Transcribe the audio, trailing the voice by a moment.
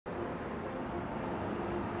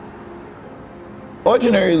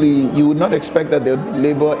Ordinarily, you would not expect that there would be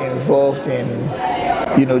labor involved in,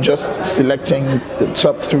 just selecting the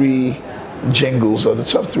top 3 jingles or the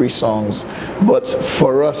top 3 songs. But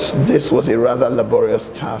for us, this was a rather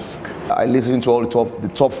laborious task. I listened to all the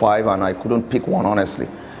top 5 and I couldn't pick one, honestly.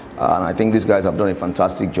 And I think these guys have done a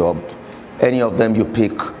fantastic job. Any of them you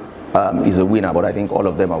pick is a winner, but I think all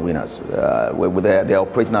of them are winners. They're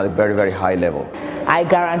operating at a very, very high level. I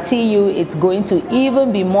guarantee you it's going to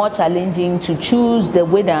even be more challenging to choose the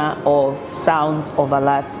winner of Sounds of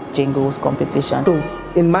ALAT Jingles competition. So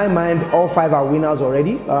in my mind, all 5 are winners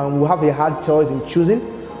already. We have a hard choice in choosing,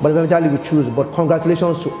 but eventually we choose. But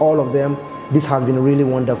congratulations to all of them. This has been really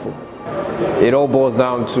wonderful. It all boils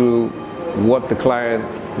down to what the client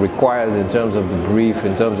requires in terms of the brief,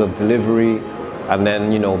 in terms of delivery, and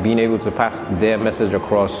then being able to pass their message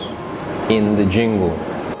across in the jingle.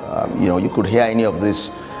 You could hear any of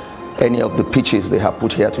the pitches they have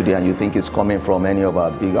put here today and you think it's coming from any of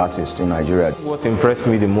our big artists in Nigeria. What impressed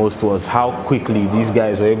me the most was how quickly these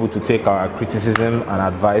guys were able to take our criticism and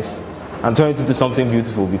advice and turn it into something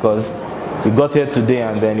beautiful, because we got here today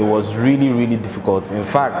and then it was really, really difficult. In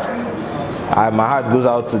fact, my heart goes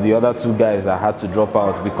out to the other 2 guys that had to drop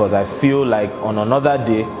out, because I feel like on another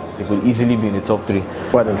day they could easily be in the top 3.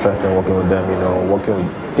 Quite interesting working with them, working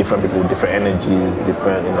with different people, different energies,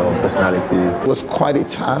 different personalities. It was quite a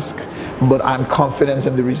task, but I'm confident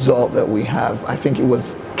in the result that we have. I think it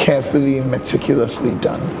was carefully, meticulously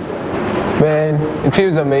done. Man, it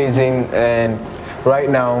feels amazing, and right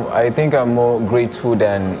now I think I'm more grateful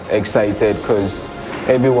than excited, because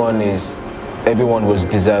everyone was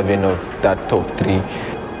deserving of that top 3.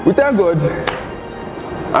 We thank God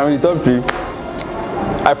I'm in the top 3.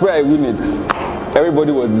 I pray I win it.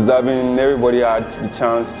 Everybody was deserving, everybody had the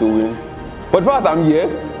chance to win. But the fact I'm here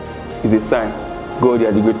is a sign. God, you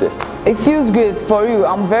are the greatest. It feels good, for you.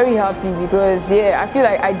 I'm very happy because I feel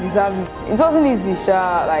like I deserve it. It wasn't easy,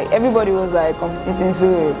 like everybody was like competing,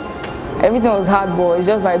 so everything was hard, but it's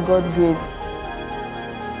just by God's grace.